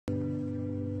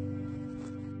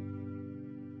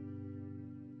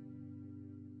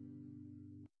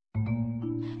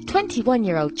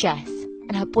21-year-old Jess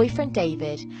and her boyfriend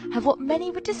David have what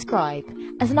many would describe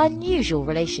as an unusual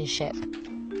relationship.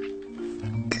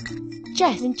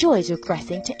 Jess enjoys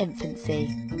regressing to infancy.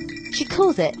 She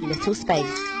calls it little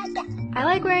space. I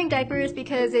like wearing diapers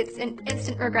because it's an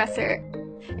instant regressor.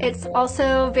 It's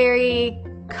also very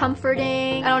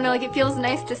comforting. I don't know, like it feels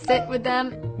nice to sit with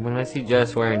them. When I see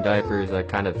Jess wearing diapers, I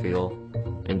kind of feel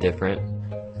indifferent.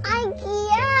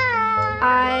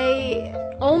 I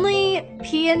only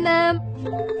pee in them.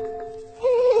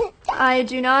 I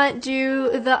do not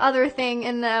do the other thing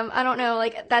in them. I don't know,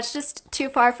 like that's just too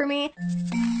far for me.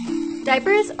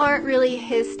 Diapers aren't really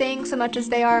his thing so much as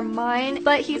they are mine,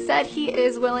 but he said he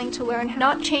is willing to learn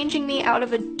not changing me out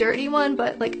of a dirty one,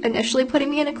 but like initially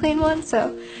putting me in a clean one,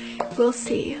 so we'll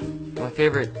see. My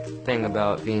favorite thing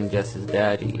about being Jess's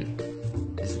daddy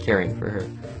is caring for her.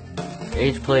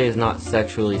 Age play is not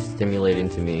sexually stimulating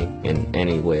to me in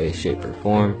any way, shape, or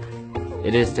form.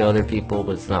 It is to other people,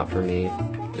 but it's not for me.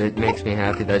 It makes me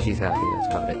happy that she's happy, that's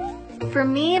about it. For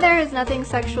me, there is nothing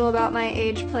sexual about my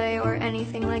age play or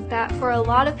anything like that. For a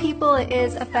lot of people, it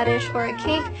is a fetish or a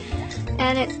kink,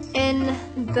 and it's in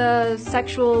the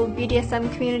sexual BDSM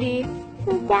community.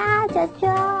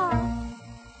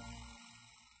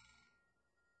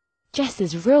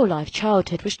 Jess's real-life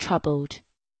childhood was troubled.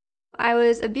 I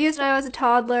was abused when I was a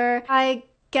toddler. I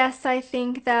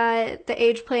think that the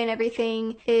age play and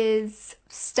everything is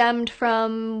stemmed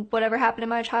from whatever happened in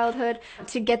my childhood.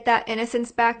 To get that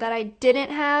innocence back that I didn't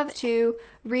have, to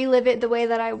relive it the way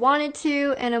that I wanted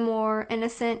to in a more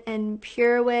innocent and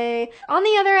pure way. On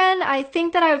the other end, I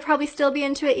think that I would probably still be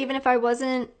into it even if I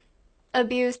wasn't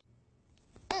abused.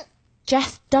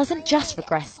 Jess doesn't just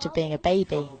regress to being a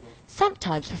baby,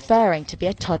 sometimes preferring to be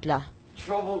a toddler.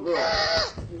 Trouble girl.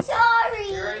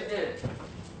 Sorry. You're right there.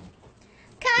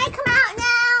 Can I come out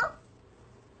now?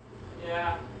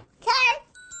 Yeah.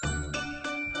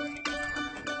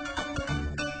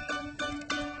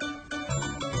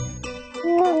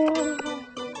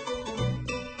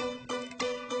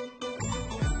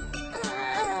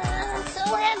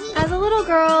 As a little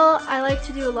girl, I like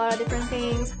to do a lot of different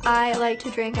things. I like to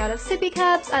drink out of sippy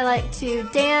cups. I like to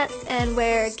dance and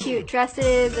wear cute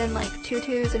dresses and like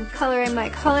tutus and color in my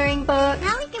coloring book.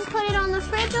 Now we can put it on the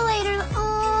refrigerator.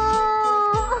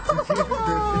 Oh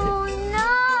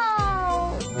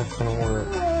no! That's gonna work.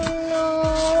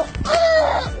 Oh no!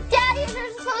 Daddies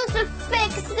are supposed to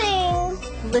fix things.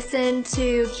 Listen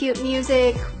to cute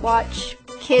music, watch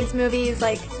kids movies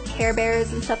like Care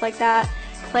Bears and stuff like that.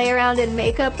 Play around in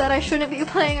makeup that I shouldn't be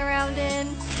playing around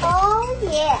in. Oh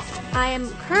yeah. I am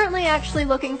currently actually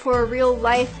looking for a real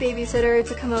life babysitter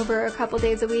to come over a couple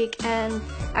days a week and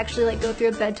actually like go through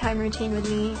a bedtime routine with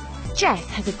me. Jess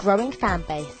has a growing fan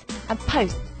base and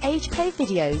posts age play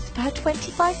videos for her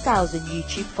 25,000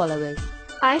 YouTube followers.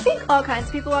 I think all kinds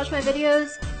of people watch my videos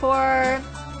for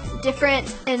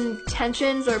different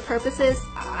intentions or purposes.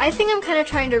 I think I'm kind of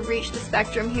trying to reach the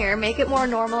spectrum here, make it more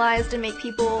normalized and make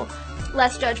people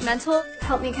less judgmental,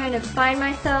 help me kind of find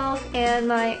myself and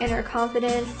my inner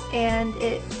confidence, and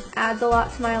it adds a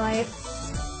lot to my life.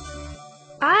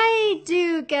 I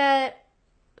do get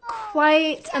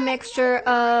quite a mixture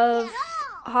of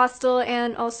hostile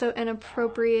and and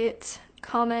inappropriate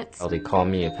comments. They call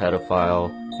me a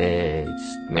pedophile, they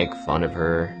just make fun of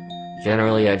her.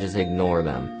 Generally, I just ignore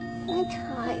them. I'm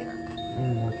tired.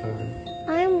 I'm more tired.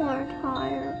 I'm more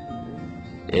tired.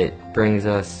 It brings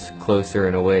us closer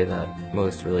in a way that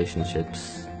most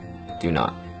relationships do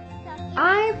not.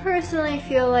 I personally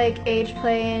feel like age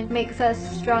play makes us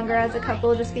stronger as a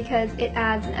couple just because it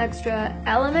adds an extra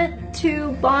element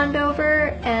to bond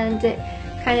over, and it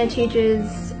kind of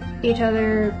teaches each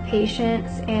other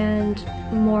patience and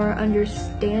more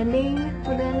understanding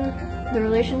within the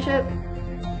relationship.